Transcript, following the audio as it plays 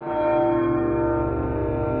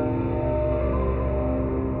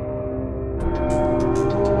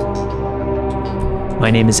My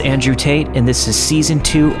name is Andrew Tate, and this is Season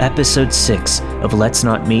 2, Episode 6 of Let's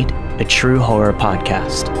Not Meet, a true horror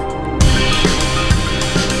podcast.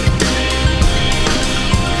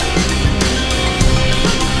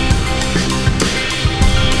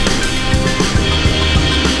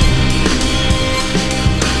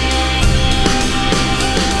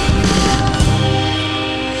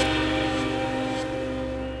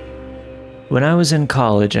 When I was in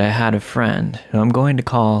college, I had a friend who I'm going to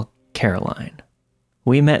call Caroline.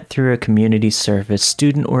 We met through a community service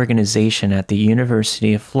student organization at the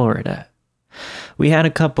University of Florida. We had a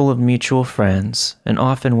couple of mutual friends and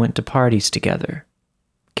often went to parties together.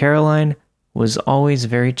 Caroline was always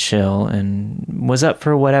very chill and was up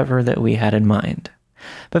for whatever that we had in mind.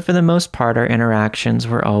 But for the most part, our interactions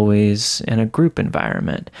were always in a group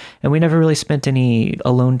environment, and we never really spent any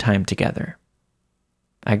alone time together.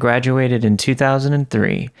 I graduated in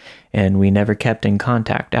 2003, and we never kept in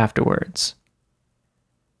contact afterwards.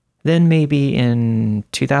 Then maybe in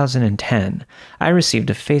 2010, I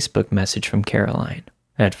received a Facebook message from Caroline.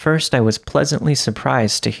 At first, I was pleasantly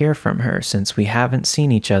surprised to hear from her since we haven't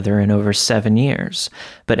seen each other in over 7 years.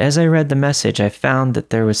 But as I read the message, I found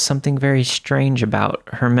that there was something very strange about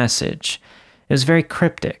her message. It was very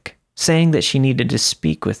cryptic, saying that she needed to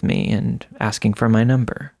speak with me and asking for my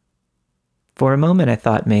number. For a moment, I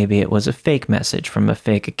thought maybe it was a fake message from a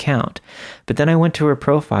fake account, but then I went to her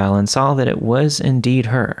profile and saw that it was indeed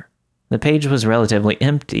her. The page was relatively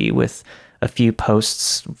empty, with a few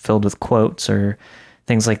posts filled with quotes or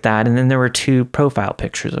things like that, and then there were 2 profile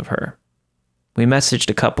pictures of her. We messaged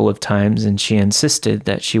a couple of times, and she insisted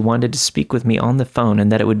that she wanted to speak with me on the phone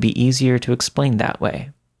and that it would be easier to explain that way.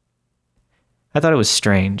 I thought it was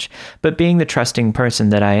strange, but being the trusting person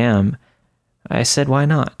that I am, I said why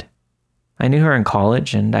not? I knew her in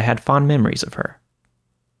college, and I had fond memories of her.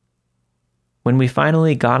 When we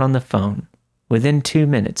finally got on the phone, within 2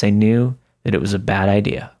 minutes, I knew that it was a bad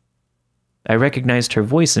idea. I recognized her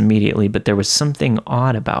voice immediately, but there was something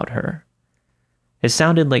odd about her. It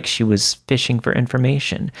sounded like she was fishing for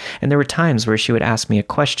information, and there were times where she would ask me a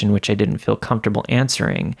question which I didn't feel comfortable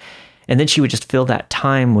answering, and then she would just fill that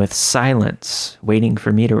time with silence, waiting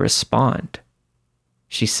for me to respond.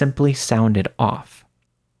 She simply sounded off.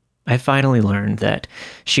 I finally learned that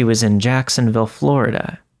she was in Jacksonville,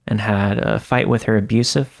 Florida, and had a fight with her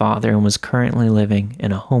abusive father and was currently living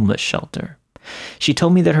in a homeless shelter. She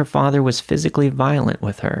told me that her father was physically violent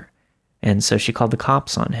with her, and so she called the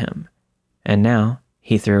cops on him, and now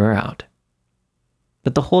he threw her out.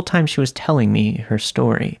 But the whole time she was telling me her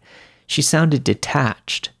story, she sounded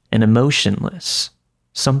detached and emotionless.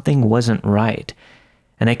 Something wasn't right,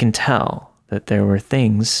 and I can tell that there were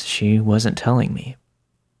things she wasn't telling me.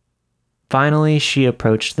 Finally, she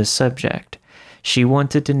approached the subject. She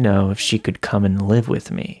wanted to know if she could come and live with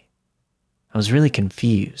me. I was really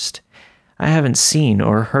confused. I haven't seen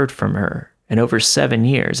or heard from her in over 7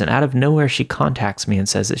 years, and out of nowhere she contacts me and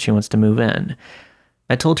says that she wants to move in.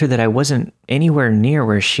 I told her that I wasn't anywhere near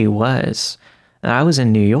where she was. I was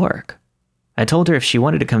in New York. I told her if she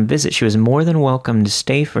wanted to come visit, she was more than welcome to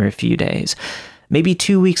stay for a few days, maybe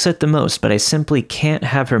 2 weeks at the most, but I simply can't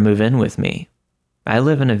have her move in with me. I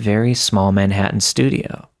live in a very small Manhattan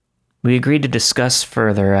studio. We agreed to discuss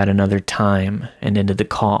further at another time and ended the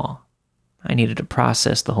call. I needed to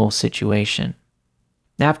process the whole situation.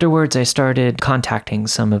 Afterwards, I started contacting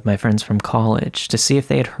some of my friends from college to see if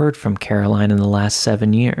they had heard from Caroline in the last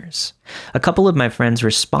 7 years. A couple of my friends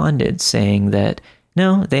responded saying that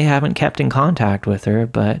no, they haven't kept in contact with her,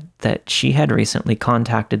 but that she had recently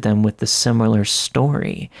contacted them with a similar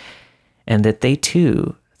story, and that they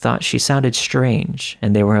too thought she sounded strange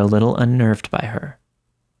and they were a little unnerved by her.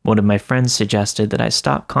 One of my friends suggested that I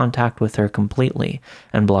stop contact with her completely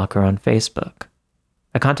and block her on Facebook.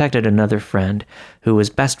 I contacted another friend who was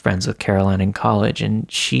best friends with Caroline in college,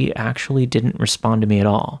 and she actually didn't respond to me at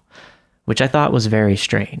all, which I thought was very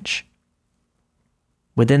strange.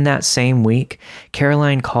 Within that same week,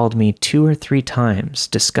 Caroline called me 2 or 3 times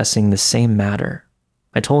discussing the same matter.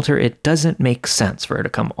 I told her it doesn't make sense for her to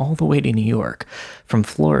come all the way to New York from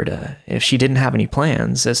Florida if she didn't have any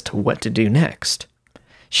plans as to what to do next.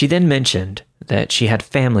 She then mentioned that she had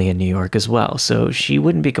family in New York as well, so she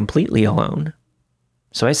wouldn't be completely alone.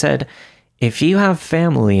 So I said, if you have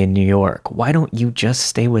family in New York, why don't you just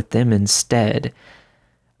stay with them instead?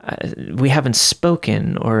 We haven't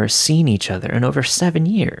spoken or seen each other in over 7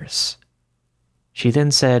 years. She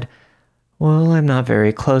then said, well, I'm not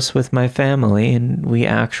very close with my family, and we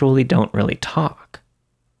actually don't really talk.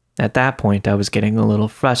 At that point, I was getting a little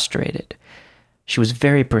frustrated. She was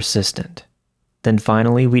very persistent. Then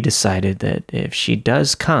finally we decided that if she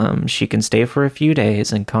does come, she can stay for a few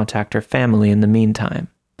days and contact her family in the meantime.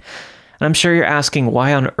 And I'm sure you're asking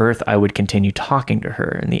why on earth I would continue talking to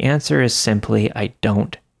her, and the answer is simply I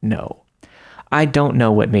don't know. I don't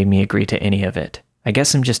know what made me agree to any of it. I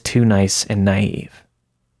guess I'm just too nice and naive.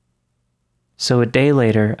 So a day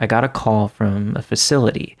later, I got a call from a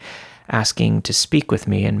facility asking to speak with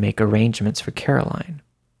me and make arrangements for Caroline.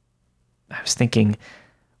 I was thinking,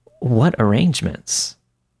 what arrangements?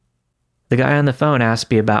 The guy on the phone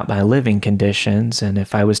asked me about my living conditions and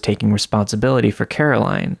if I was taking responsibility for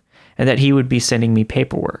Caroline, and that he would be sending me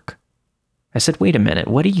paperwork. I said, wait a minute,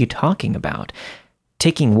 what are you talking about?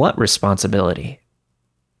 Taking what responsibility?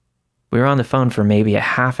 We were on the phone for maybe a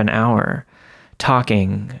half an hour,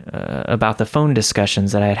 talking about the phone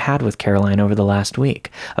discussions that I had had with Caroline over the last week.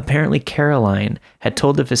 Apparently, Caroline had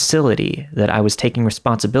told the facility that I was taking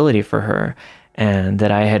responsibility for her and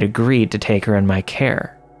that I had agreed to take her in my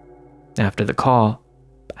care. After the call,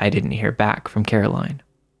 I didn't hear back from Caroline.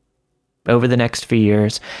 Over the next few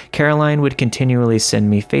years, Caroline would continually send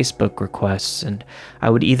me Facebook requests, and I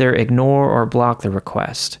would either ignore or block the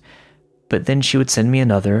request. But then she would send me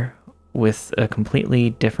another with a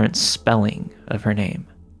completely different spelling of her name.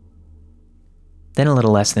 Then a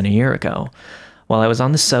little less than a year ago, while I was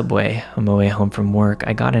on the subway on my way home from work,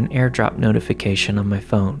 I got an AirDrop notification on my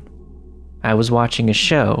phone. I was watching a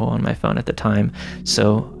show on my phone at the time,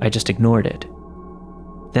 so I just ignored it.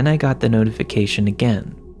 Then I got the notification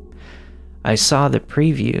again. I saw the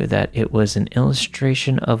preview that it was an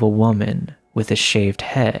illustration of a woman with a shaved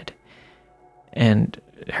head, and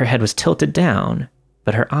her head was tilted down,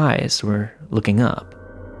 but her eyes were looking up.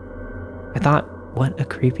 I thought, what a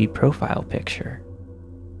creepy profile picture.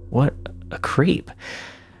 What a creep.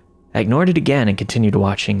 I ignored it again and continued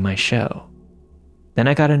watching my show. Then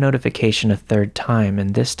I got a notification a third time,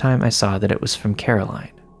 and this time I saw that it was from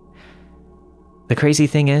Caroline. The crazy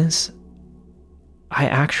thing is, I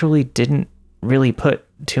actually didn't really put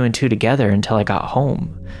two and two together until I got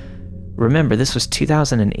home. Remember, this was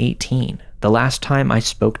 2018. The last time I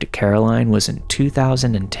spoke to Caroline was in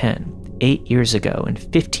 2010, 8 years ago and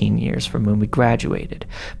 15 years from when we graduated.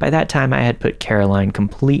 By that time, I had put Caroline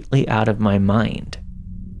completely out of my mind.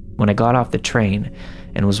 When I got off the train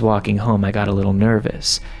and was walking home, I got a little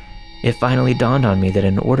nervous. It finally dawned on me that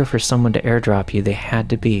in order for someone to airdrop you, they had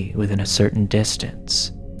to be within a certain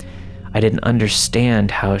distance. I didn't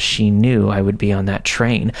understand how she knew I would be on that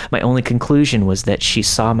train. My only conclusion was that she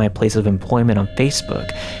saw my place of employment on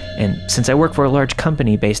Facebook, and since I work for a large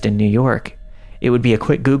company based in New York, it would be a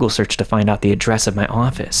quick Google search to find out the address of my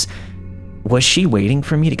office. Was she waiting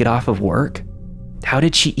for me to get off of work? How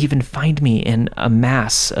did she even find me in a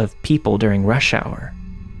mass of people during rush hour?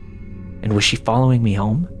 And was she following me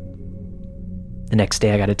home? The next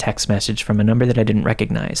day I got a text message from a number that I didn't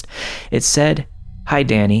recognize. It said, "Hi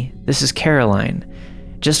Danny, this is Caroline.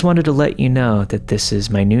 Just wanted to let you know that this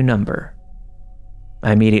is my new number."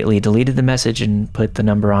 I immediately deleted the message and put the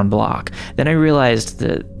number on block. Then I realized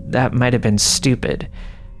that might have been stupid.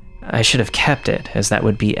 I should have kept it, as that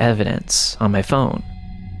would be evidence on my phone.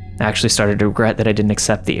 I actually started to regret that I didn't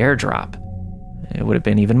accept the airdrop. It would have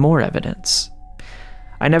been even more evidence.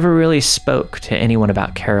 I never really spoke to anyone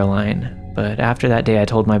about Caroline, but after that day I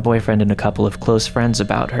told my boyfriend and a couple of close friends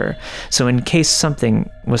about her, so in case something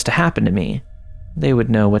was to happen to me, they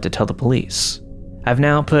would know what to tell the police. I've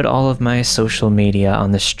now put all of my social media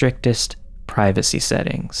on the strictest privacy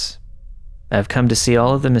settings. I've come to see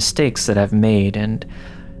all of the mistakes that I've made, and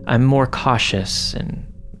I'm more cautious and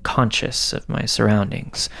conscious of my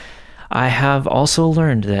surroundings. I have also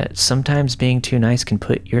learned that sometimes being too nice can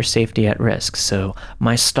put your safety at risk, so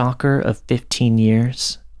my stalker of 15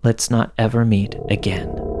 years, let's not ever meet again.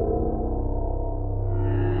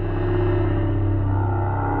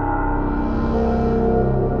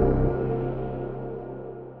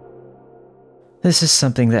 This is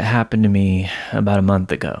something that happened to me about a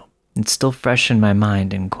month ago. It's still fresh in my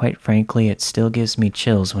mind, and quite frankly, it still gives me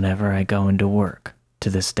chills whenever I go into work to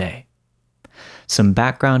this day. Some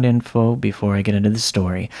background info before I get into the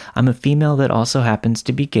story. I'm a female that also happens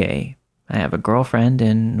to be gay. I have a girlfriend,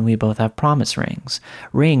 and we both have promise rings.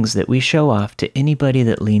 Rings that we show off to anybody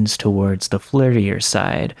that leans towards the flirtier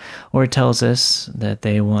side, or tells us that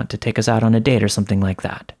they want to take us out on a date or something like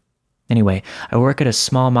that. Anyway, I work at a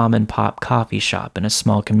small mom-and-pop coffee shop in a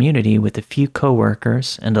small community with a few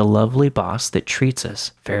coworkers and a lovely boss that treats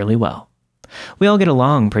us fairly well. We all get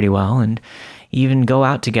along pretty well and even go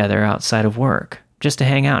out together outside of work, just to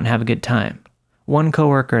hang out and have a good time. One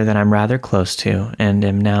coworker that I'm rather close to, and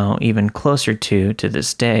am now even closer to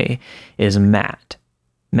this day, is Matt.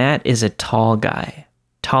 Matt is a tall guy.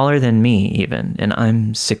 taller than me even, and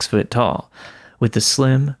I'm 6 foot tall, with a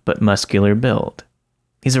slim but muscular build.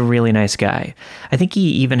 He's a really nice guy. I think he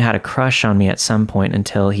even had a crush on me at some point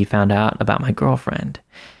until he found out about my girlfriend.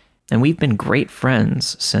 And we've been great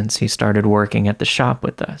friends since he started working at the shop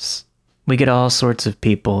with us. We get all sorts of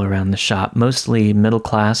people around the shop, mostly middle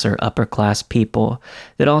class or upper class people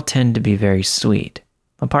that all tend to be very sweet,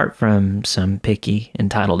 apart from some picky,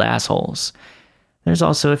 entitled assholes. There's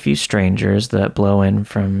also a few strangers that blow in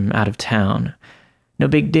from out of town. No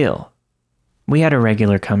big deal. We had a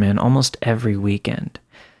regular come in almost every weekend.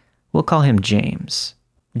 We'll call him James.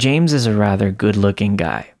 James is a rather good-looking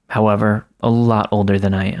guy, however, a lot older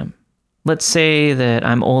than I am. Let's say that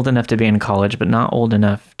I'm old enough to be in college, but not old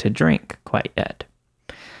enough to drink quite yet.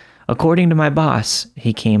 According to my boss,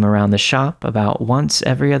 he came around the shop about once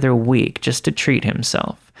every other week just to treat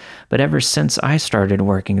himself. But ever since I started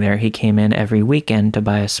working there, he came in every weekend to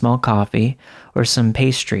buy a small coffee or some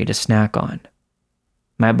pastry to snack on.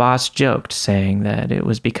 My boss joked, saying that it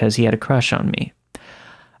was because he had a crush on me.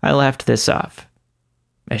 I laughed this off.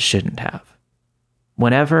 I shouldn't have.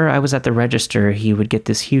 Whenever I was at the register, he would get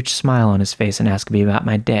this huge smile on his face and ask me about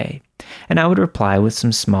my day, and I would reply with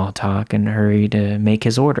some small talk and hurry to make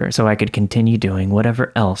his order so I could continue doing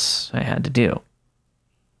whatever else I had to do.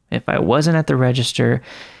 If I wasn't at the register,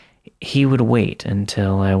 he would wait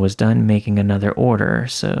until I was done making another order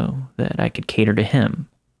so that I could cater to him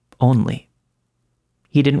only.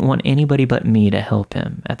 He didn't want anybody but me to help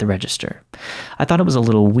him at the register. I thought it was a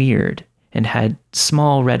little weird and had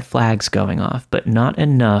small red flags going off, but not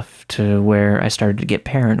enough to where I started to get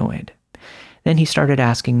paranoid. Then he started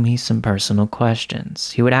asking me some personal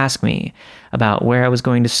questions. He would ask me about where I was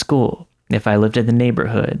going to school, if I lived in the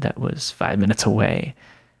neighborhood that was 5 minutes away.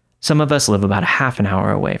 Some of us live about a half an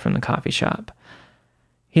hour away from the coffee shop.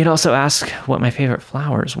 He'd also ask what my favorite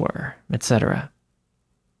flowers were, etc.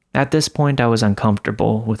 At this point, I was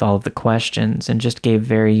uncomfortable with all of the questions and just gave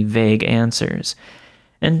very vague answers,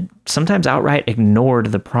 and sometimes outright ignored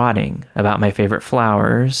the prodding about my favorite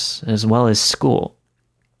flowers as well as school.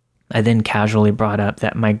 I then casually brought up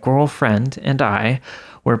that my girlfriend and I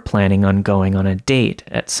were planning on going on a date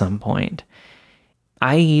at some point.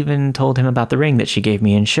 I even told him about the ring that she gave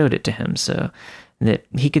me and showed it to him so that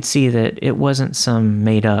he could see that it wasn't some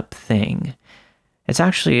made-up thing. It's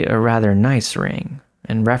actually a rather nice ring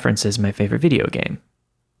and references my favorite video game.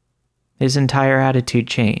 His entire attitude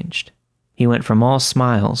changed. He went from all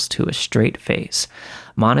smiles to a straight face,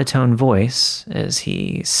 monotone voice as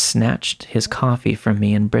he snatched his coffee from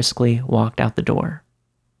me and briskly walked out the door.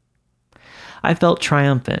 I felt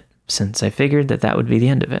triumphant since I figured that that would be the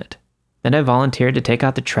end of it, and I volunteered to take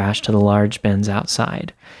out the trash to the large bins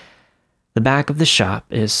outside. The back of the shop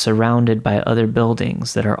is surrounded by other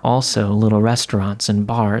buildings that are also little restaurants and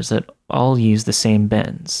bars that all use the same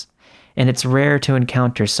bins, and it's rare to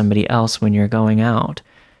encounter somebody else when you're going out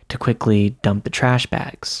to quickly dump the trash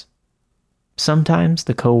bags. Sometimes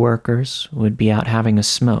the co-workers would be out having a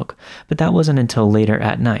smoke, but that wasn't until later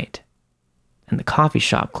at night, and the coffee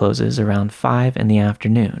shop closes around 5 in the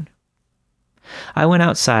afternoon. I went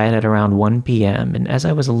outside at around 1 p.m., and as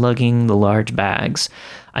I was lugging the large bags,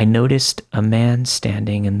 I noticed a man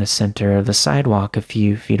standing in the center of the sidewalk a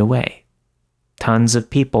few feet away. Tons of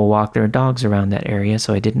people walk their dogs around that area,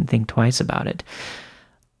 so I didn't think twice about it,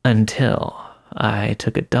 until I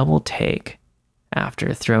took a double take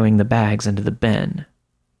after throwing the bags into the bin.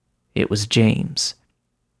 It was James.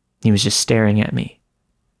 He was just staring at me,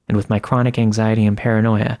 and with my chronic anxiety and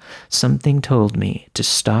paranoia, something told me to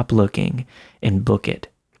stop looking and book it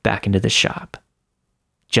back into the shop.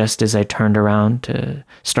 Just as I turned around to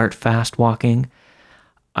start fast walking,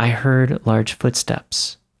 I heard large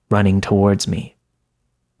footsteps running towards me.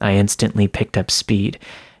 I instantly picked up speed.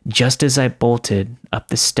 Just as I bolted up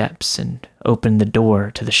the steps and opened the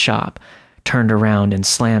door to the shop, turned around and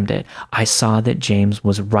slammed it, I saw that James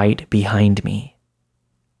was right behind me.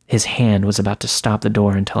 His hand was about to stop the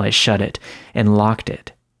door until I shut it and locked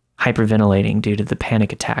it, hyperventilating due to the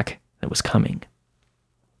panic attack that was coming.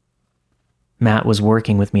 Matt was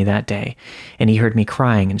working with me that day, and he heard me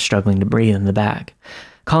crying and struggling to breathe in the back,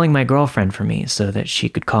 calling my girlfriend for me so that she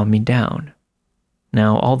could calm me down.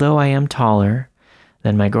 Now, although I am taller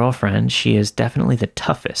than my girlfriend, she is definitely the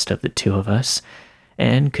toughest of the two of us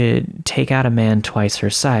and could take out a man twice her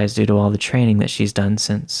size due to all the training that she's done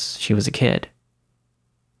since she was a kid.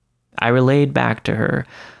 I relayed back to her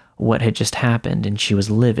what had just happened, and she was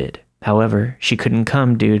livid. However, she couldn't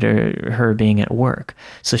come due to her being at work,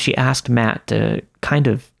 so she asked Matt to kind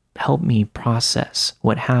of help me process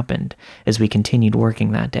what happened as we continued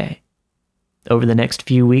working that day. Over the next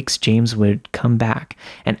few weeks, James would come back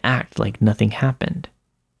and act like nothing happened.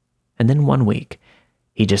 And then one week,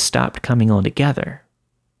 he just stopped coming altogether.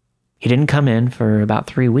 He didn't come in for about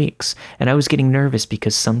 3 weeks, and I was getting nervous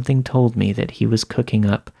because something told me that he was cooking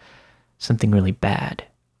up something really bad.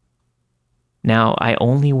 Now, I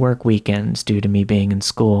only work weekends due to me being in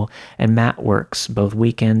school, and Matt works both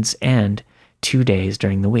weekends and 2 days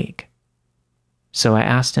during the week. So I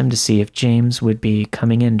asked him to see if James would be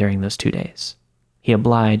coming in during those 2 days. He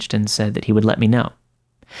obliged and said that he would let me know.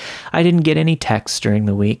 I didn't get any texts during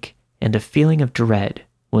the week, and a feeling of dread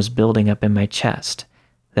was building up in my chest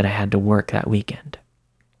that I had to work that weekend.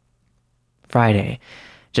 Friday,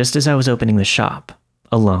 just as I was opening the shop,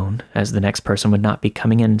 alone, as the next person would not be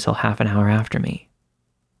coming in until half an hour after me,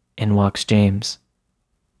 in walks James.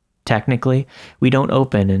 Technically, we don't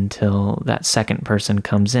open until that second person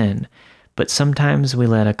comes in, but sometimes we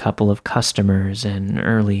let a couple of customers in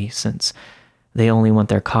early since they only want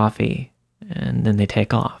their coffee, and then they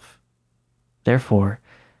take off. Therefore,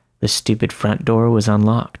 the stupid front door was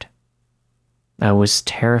unlocked. I was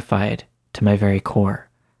terrified to my very core.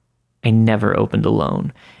 I never opened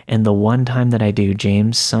alone, and the one time that I do,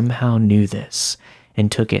 James somehow knew this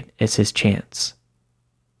and took it as his chance.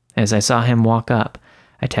 As I saw him walk up,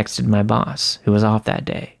 I texted my boss, who was off that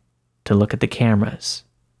day, to look at the cameras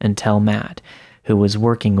and tell Matt, who was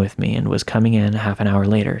working with me and was coming in half an hour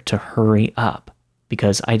later, to hurry up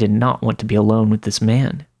because I did not want to be alone with this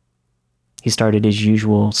man. He started his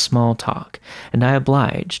usual small talk, and I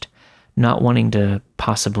obliged, not wanting to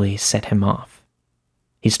possibly set him off.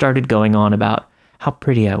 He started going on about how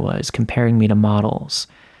pretty I was, comparing me to models.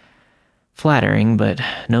 Flattering, but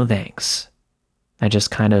no thanks. I just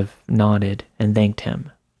kind of nodded and thanked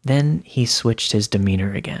him. Then he switched his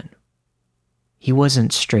demeanor again. He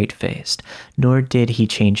wasn't straight-faced, nor did he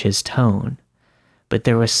change his tone, but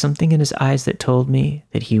there was something in his eyes that told me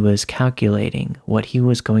that he was calculating what he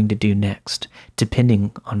was going to do next,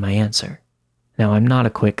 depending on my answer. Now, I'm not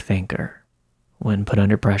a quick thinker when put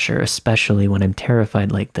under pressure, especially when I'm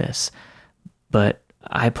terrified like this, but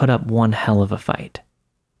I put up one hell of a fight.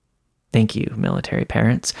 Thank you, military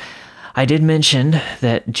parents. I did mention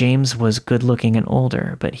that James was good-looking and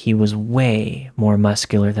older, but he was way more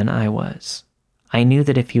muscular than I was. I knew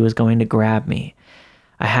that if he was going to grab me,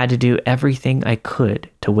 I had to do everything I could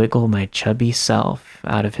to wiggle my chubby self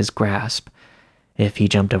out of his grasp if he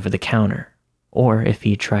jumped over the counter, or if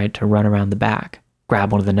he tried to run around the back,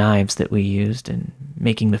 grab one of the knives that we used in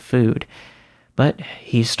making the food. But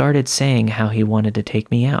he started saying how he wanted to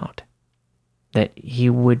take me out, that he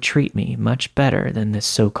would treat me much better than this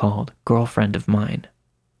so-called girlfriend of mine,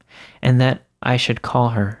 and that I should call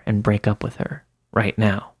her and break up with her right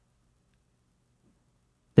now.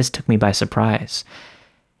 This took me by surprise,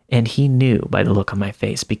 and he knew by the look on my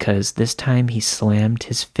face because this time he slammed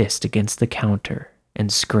his fist against the counter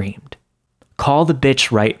and screamed, "Call the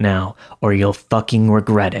bitch right now, or you'll fucking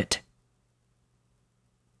regret it."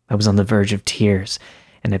 I was on the verge of tears,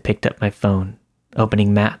 and I picked up my phone,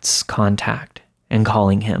 opening Matt's contact and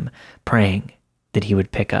calling him, praying that he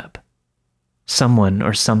would pick up. Someone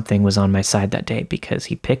or something was on my side that day because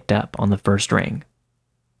he picked up on the first ring.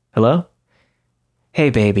 "Hello? Hey,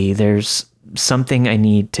 baby, there's something I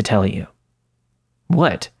need to tell you."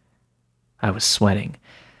 "What?" I was sweating,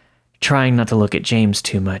 trying not to look at James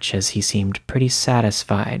too much as he seemed pretty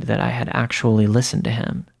satisfied that I had actually listened to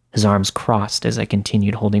him, his arms crossed as I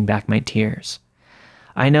continued holding back my tears.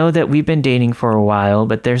 "I know that we've been dating for a while,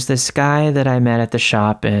 but there's this guy that I met at the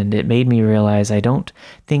shop, and it made me realize I don't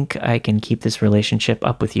think I can keep this relationship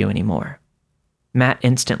up with you anymore." Matt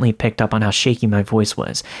instantly picked up on how shaky my voice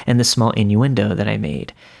was and the small innuendo that I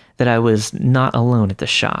made, that I was not alone at the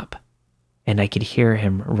shop, and I could hear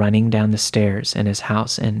him running down the stairs in his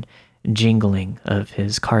house and jingling of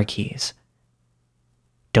his car keys.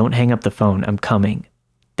 "Don't hang up the phone, I'm coming.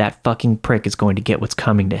 That fucking prick is going to get what's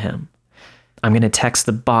coming to him. I'm going to text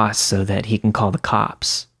the boss so that he can call the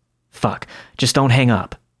cops. Fuck, just don't hang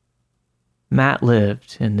up." Matt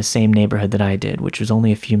lived in the same neighborhood that I did, which was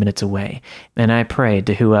only a few minutes away, and I prayed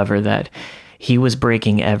to whoever that he was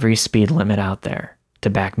breaking every speed limit out there to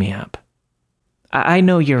back me up. I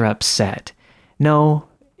know you're upset. No,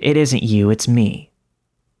 it isn't you, it's me."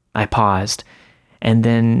 I paused, and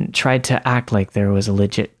then tried to act like there was a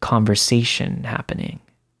legit conversation happening.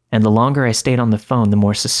 And the longer I stayed on the phone, the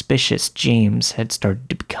more suspicious James had started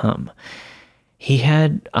to become. He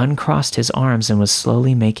had uncrossed his arms and was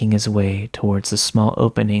slowly making his way towards the small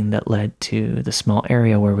opening that led to the small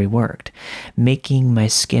area where we worked, making my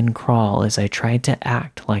skin crawl as I tried to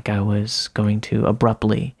act like I was going to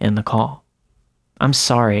abruptly end the call. "I'm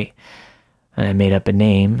sorry." I made up a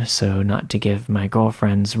name, so not to give my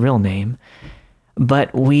girlfriend's real name,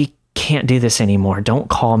 "but we can't do this anymore. Don't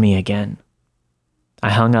call me again." I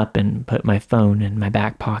hung up and put my phone in my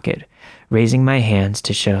back pocket, raising my hands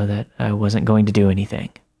to show that I wasn't going to do anything.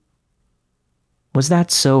 "Was that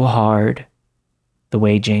so hard?" The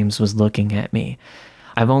way James was looking at me.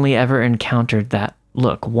 I've only ever encountered that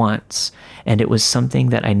look once, and it was something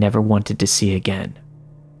that I never wanted to see again.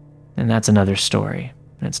 And that's another story,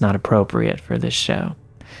 and it's not appropriate for this show.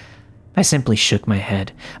 I simply shook my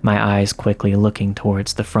head, my eyes quickly looking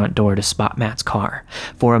towards the front door to spot Matt's car.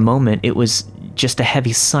 For a moment, it was just a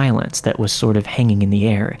heavy silence that was sort of hanging in the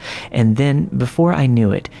air, and then, before I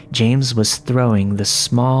knew it, James was throwing the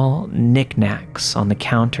small knickknacks on the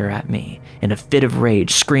counter at me in a fit of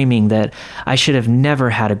rage, screaming that I should have never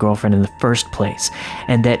had a girlfriend in the first place,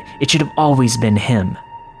 and that it should have always been him.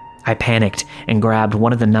 I panicked and grabbed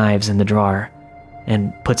one of the knives in the drawer,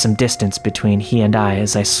 and put some distance between he and I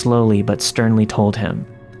as I slowly but sternly told him,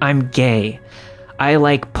 "I'm gay. I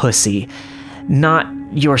like pussy, not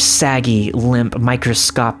your saggy, limp,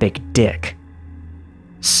 microscopic dick."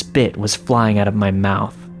 Spit was flying out of my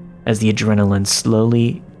mouth as the adrenaline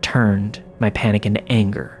slowly turned my panic into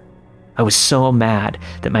anger. I was so mad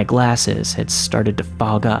that my glasses had started to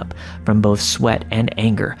fog up from both sweat and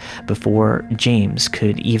anger before James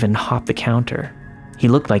could even hop the counter. He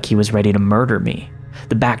looked like he was ready to murder me.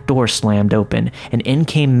 The back door slammed open, and in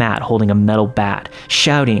came Matt holding a metal bat,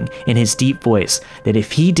 shouting in his deep voice that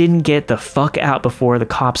if he didn't get the fuck out before the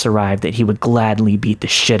cops arrived, that he would gladly beat the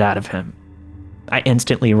shit out of him. I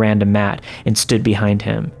instantly ran to Matt and stood behind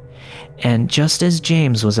him. And just as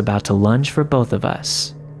James was about to lunge for both of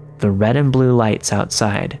us, the red and blue lights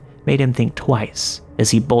outside made him think twice as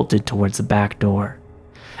he bolted towards the back door.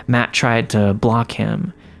 Matt tried to block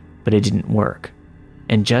him, but it didn't work.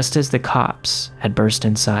 And just as the cops had burst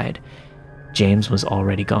inside, James was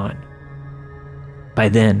already gone. By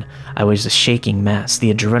then, I was a shaking mess,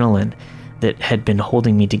 the adrenaline that had been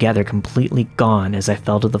holding me together completely gone as I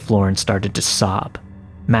fell to the floor and started to sob.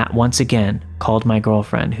 Matt once again called my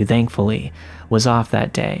girlfriend, who thankfully was off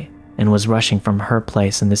that day and was rushing from her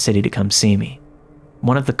place in the city to come see me.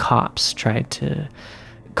 One of the cops tried to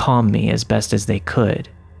calm me as best as they could,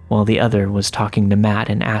 while the other was talking to Matt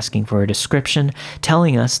and asking for a description,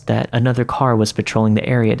 telling us that another car was patrolling the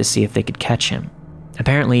area to see if they could catch him.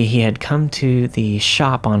 Apparently, he had come to the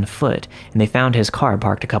shop on foot, and they found his car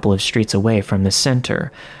parked a couple of streets away from the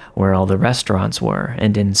center, where all the restaurants were,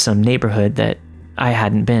 and in some neighborhood that I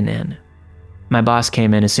hadn't been in. My boss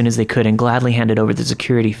came in as soon as they could and gladly handed over the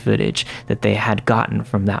security footage that they had gotten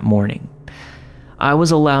from that morning. I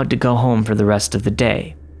was allowed to go home for the rest of the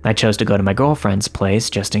day. I chose to go to my girlfriend's place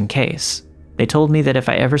just in case. They told me that if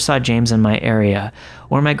I ever saw James in my area,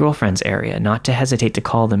 or my girlfriend's area, not to hesitate to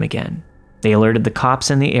call them again. They alerted the cops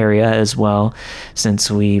in the area as well, since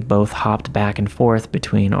we both hopped back and forth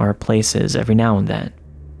between our places every now and then.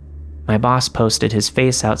 My boss posted his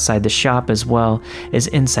face outside the shop as well as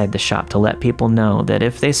inside the shop to let people know that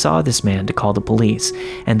if they saw this man to call the police,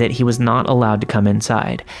 and that he was not allowed to come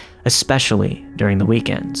inside, especially during the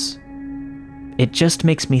weekends. It just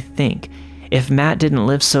makes me think, if Matt didn't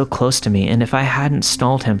live so close to me and if I hadn't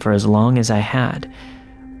stalled him for as long as I had,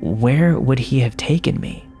 where would he have taken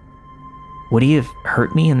me? Would he have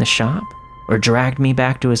hurt me in the shop? Or dragged me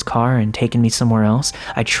back to his car and taken me somewhere else?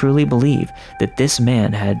 I truly believe that this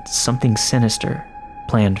man had something sinister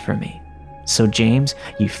planned for me. So James,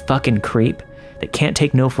 you fucking creep that can't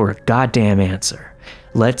take no for a goddamn answer,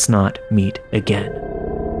 let's not meet again.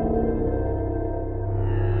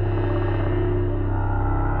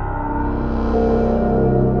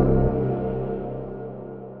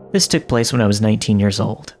 This took place when I was 19 years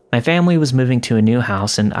old. My family was moving to a new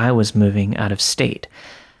house and I was moving out of state.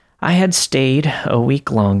 I had stayed a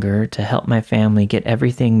week longer to help my family get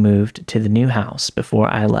everything moved to the new house before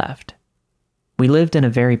I left. We lived in a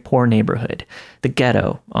very poor neighborhood, the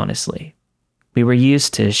ghetto, honestly. We were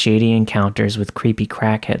used to shady encounters with creepy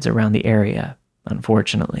crackheads around the area,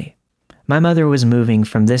 unfortunately. My mother was moving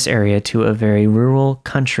from this area to a very rural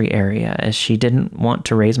country area as she didn't want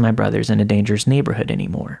to raise my brothers in a dangerous neighborhood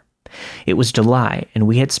anymore. It was July, and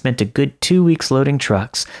we had spent a good 2 weeks loading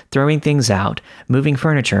trucks, throwing things out, moving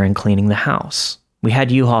furniture, and cleaning the house. We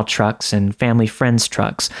had U-Haul trucks and family friends'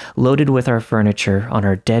 trucks loaded with our furniture on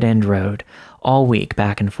our dead-end road all week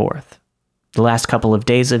back and forth. The last couple of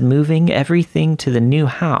days of moving everything to the new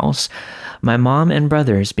house, my mom and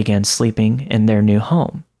brothers began sleeping in their new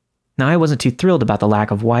home. Now, I wasn't too thrilled about the lack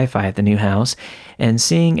of Wi-Fi at the new house, and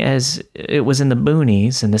seeing as it was in the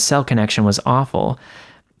boonies and the cell connection was awful,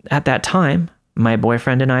 at that time, my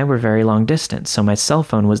boyfriend and I were very long distance, so my cell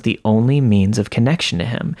phone was the only means of connection to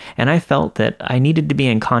him, and I felt that I needed to be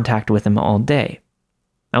in contact with him all day.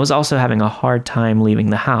 I was also having a hard time leaving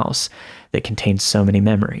the house that contained so many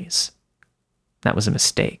memories. That was a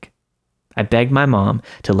mistake. I begged my mom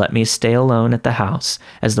to let me stay alone at the house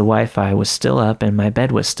as the Wi-Fi was still up and my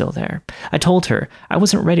bed was still there. I told her I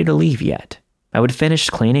wasn't ready to leave yet. I would finish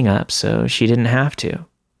cleaning up so she didn't have to.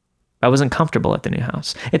 I wasn't comfortable at the new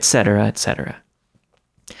house, etc., etc.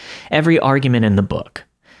 Every argument in the book,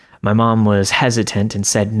 my mom was hesitant and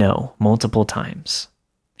said no multiple times.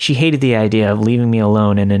 She hated the idea of leaving me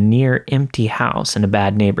alone in a near empty house in a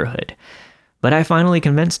bad neighborhood. But I finally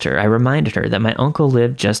convinced her. I reminded her that my uncle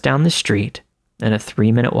lived just down the street and a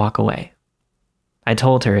 3-minute walk away. I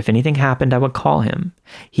told her if anything happened, I would call him.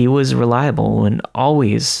 He was reliable and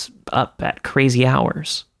always up at crazy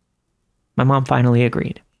hours. My mom finally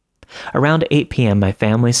agreed. Around 8 p.m., my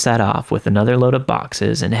family set off with another load of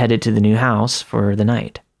boxes and headed to the new house for the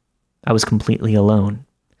night. I was completely alone.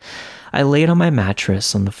 I laid on my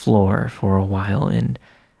mattress on the floor for a while, and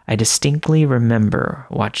I distinctly remember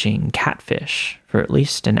watching Catfish for at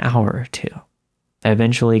least an hour or two. I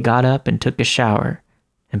eventually got up and took a shower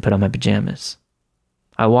and put on my pajamas.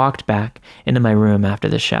 I walked back into my room after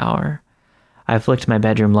the shower. I flicked my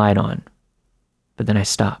bedroom light on, but then I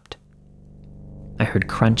stopped. I heard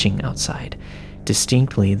crunching outside,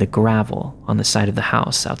 distinctly the gravel on the side of the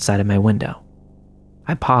house outside of my window.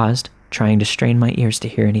 I paused, trying to strain my ears to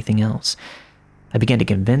hear anything else. I began to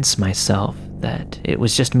convince myself that it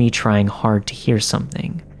was just me trying hard to hear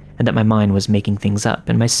something, and that my mind was making things up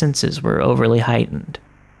and my senses were overly heightened.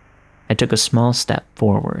 I took a small step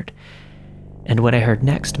forward, and what I heard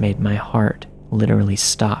next made my heart literally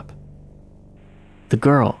stop. "The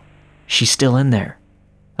girl, she's still in there,"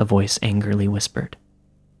 a voice angrily whispered.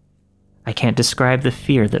 I can't describe the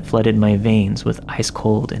fear that flooded my veins with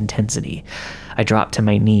ice-cold intensity. I dropped to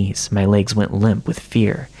my knees, my legs went limp with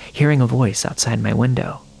fear, hearing a voice outside my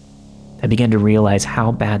window. I began to realize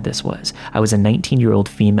how bad this was. I was a 19-year-old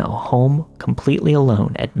female, home completely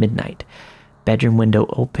alone at midnight, bedroom window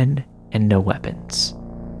open, and no weapons.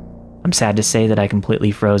 I'm sad to say that I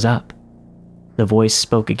completely froze up. The voice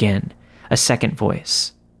spoke again, a second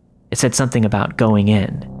voice. It said something about going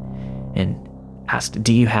in, and asked,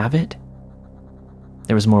 "Do you have it?"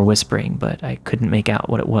 There was more whispering, but I couldn't make out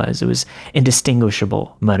what it was. It was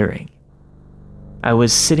indistinguishable muttering. I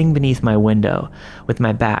was sitting beneath my window, with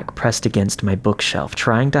my back pressed against my bookshelf,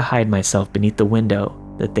 trying to hide myself beneath the window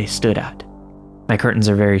that they stood at. My curtains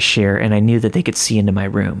are very sheer, and I knew that they could see into my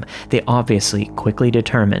room. They obviously quickly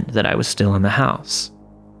determined that I was still in the house.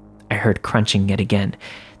 I heard crunching yet again,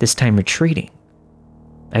 this time retreating.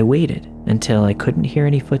 I waited until I couldn't hear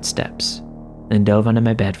any footsteps, then dove onto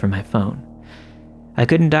my bed for my phone. I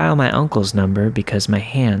couldn't dial my uncle's number because my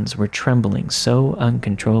hands were trembling so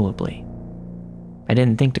uncontrollably. I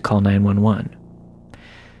didn't think to call 911,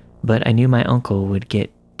 but I knew my uncle would get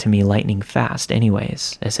to me lightning fast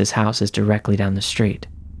anyways, as his house is directly down the street.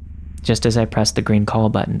 Just as I pressed the green call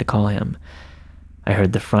button to call him, I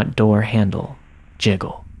heard the front door handle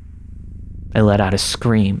jiggle. I let out a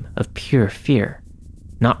scream of pure fear,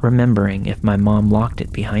 not remembering if my mom locked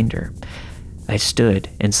it behind her. I stood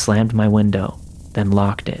and slammed my window, then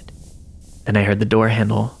locked it. Then I heard the door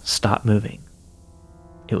handle stop moving.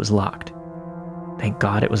 It was locked. Thank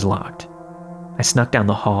God it was locked. I snuck down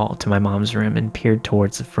the hall to my mom's room and peered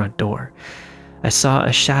towards the front door. I saw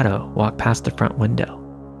a shadow walk past the front window,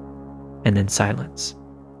 and then silence.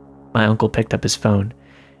 My uncle picked up his phone,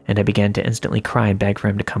 and I began to instantly cry and beg for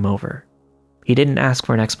him to come over. He didn't ask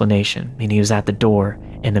for an explanation, and he was at the door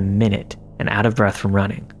in a minute and out of breath from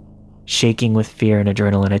running. Shaking with fear and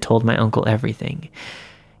adrenaline, I told my uncle everything.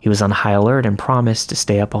 He was on high alert and promised to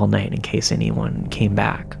stay up all night in case anyone came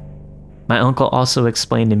back. My uncle also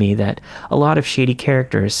explained to me that a lot of shady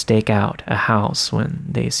characters stake out a house when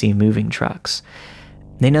they see moving trucks.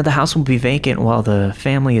 They know the house will be vacant while the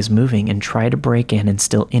family is moving and try to break in and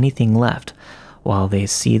steal anything left while they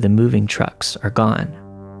see the moving trucks are gone.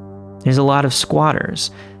 There's a lot of squatters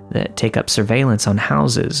that take up surveillance on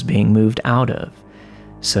houses being moved out of,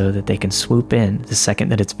 so that they can swoop in the second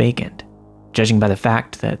that it's vacant. Judging by the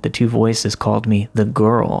fact that the two voices called me the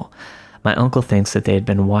girl, my uncle thinks that they had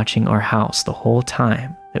been watching our house the whole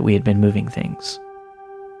time that we had been moving things.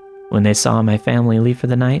 When they saw my family leave for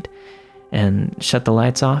the night and shut the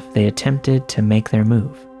lights off, they attempted to make their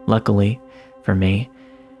move. Luckily, for me,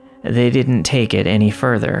 they didn't take it any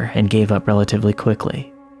further and gave up relatively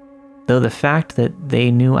quickly. Though the fact that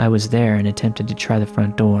they knew I was there and attempted to try the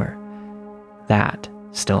front door, that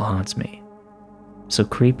still haunts me. So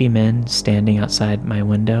creepy men standing outside my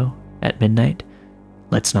window at midnight,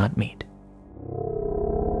 let's not meet.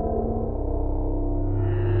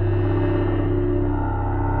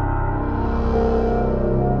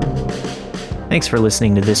 Thanks for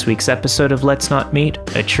listening to this week's episode of Let's Not Meet,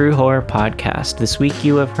 a true horror podcast. This week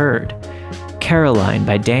you have heard Caroline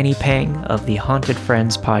by Danny Pang of the Haunted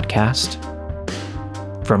Friends podcast,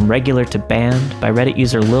 From Regular to Banned by Reddit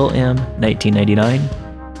user Lil M, 1999,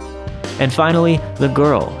 and finally, The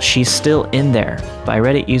Girl, She's Still In There by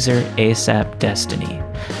Reddit user ASAP Destiny.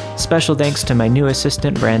 Special thanks to my new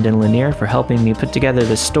assistant Brandon Lanier for helping me put together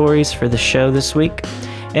the stories for the show this week.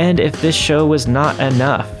 And if this show was not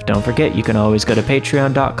enough, don't forget you can always go to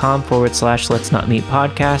patreon.com/Let's Not Meet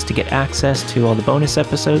podcast to get access to all the bonus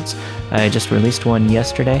episodes. I just released one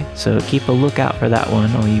yesterday, so keep a lookout for that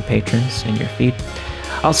one, all you patrons in your feed.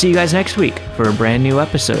 I'll see you guys next week for a brand new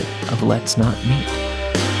episode of Let's Not Meet.